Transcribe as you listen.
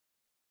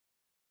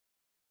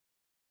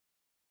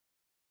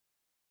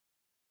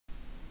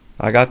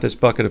I got this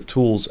bucket of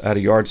tools at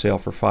a yard sale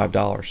for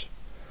 $5.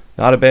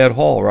 Not a bad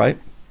haul, right?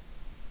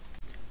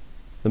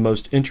 The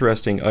most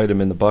interesting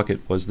item in the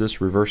bucket was this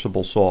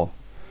reversible saw.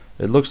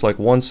 It looks like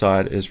one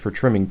side is for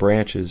trimming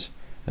branches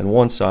and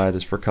one side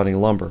is for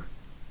cutting lumber.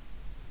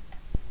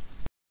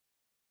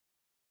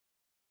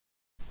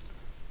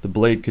 The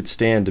blade could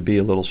stand to be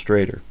a little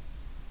straighter.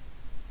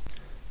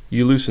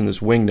 You loosen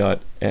this wing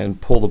nut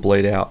and pull the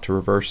blade out to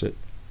reverse it.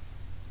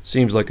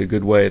 Seems like a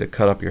good way to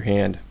cut up your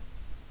hand.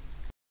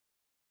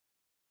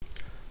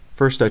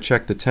 First I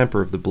checked the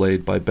temper of the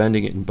blade by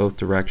bending it in both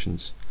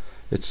directions.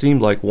 It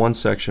seemed like one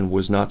section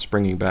was not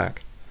springing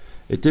back.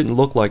 It didn't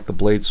look like the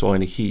blade saw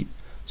any heat,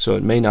 so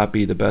it may not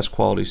be the best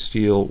quality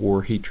steel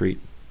or heat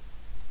treat.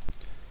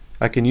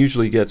 I can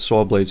usually get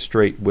saw blades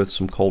straight with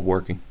some cold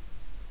working.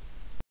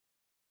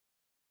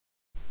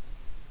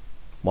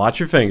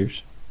 Watch your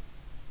fingers.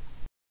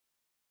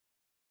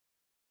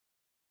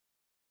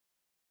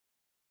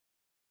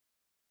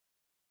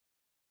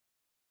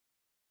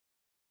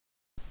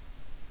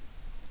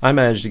 I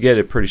managed to get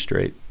it pretty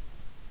straight.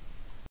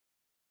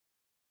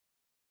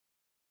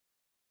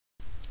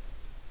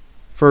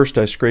 First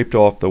I scraped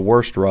off the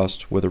worst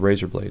rust with a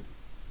razor blade.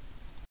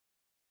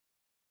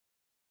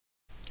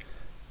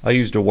 I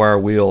used a wire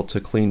wheel to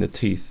clean the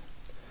teeth.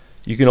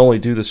 You can only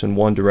do this in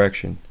one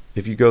direction.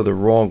 If you go the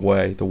wrong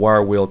way, the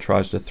wire wheel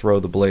tries to throw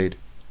the blade.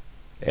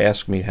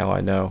 Ask me how I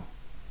know.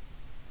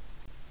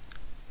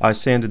 I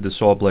sanded the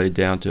saw blade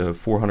down to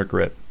 400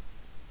 grit.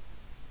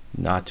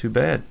 Not too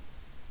bad.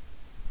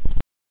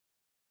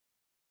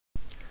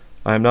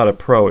 I am not a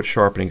pro at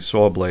sharpening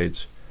saw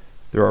blades.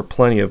 There are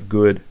plenty of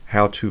good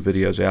how-to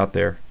videos out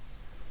there,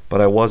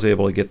 but I was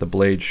able to get the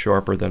blade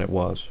sharper than it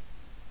was.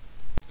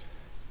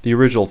 The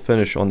original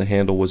finish on the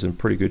handle was in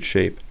pretty good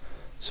shape,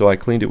 so I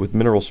cleaned it with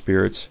mineral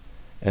spirits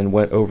and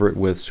went over it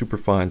with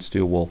superfine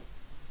steel wool.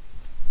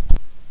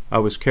 I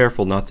was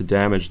careful not to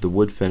damage the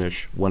wood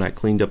finish when I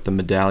cleaned up the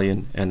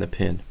medallion and the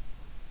pin.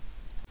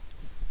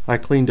 I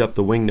cleaned up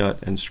the wing nut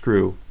and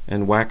screw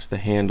and waxed the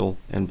handle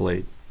and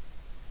blade.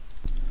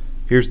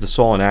 Here's the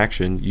saw in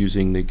action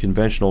using the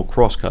conventional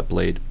crosscut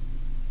blade.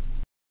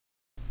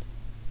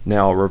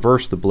 Now I'll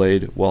reverse the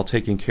blade while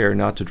taking care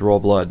not to draw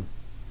blood.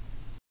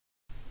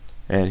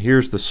 And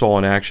here's the saw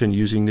in action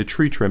using the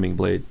tree trimming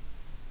blade.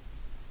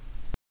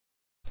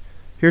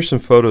 Here's some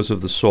photos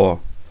of the saw.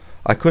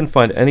 I couldn't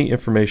find any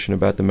information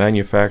about the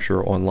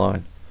manufacturer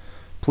online.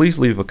 Please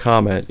leave a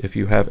comment if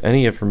you have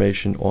any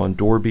information on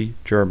Dorbi,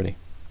 Germany.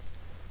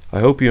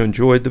 I hope you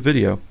enjoyed the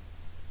video.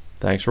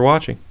 Thanks for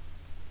watching.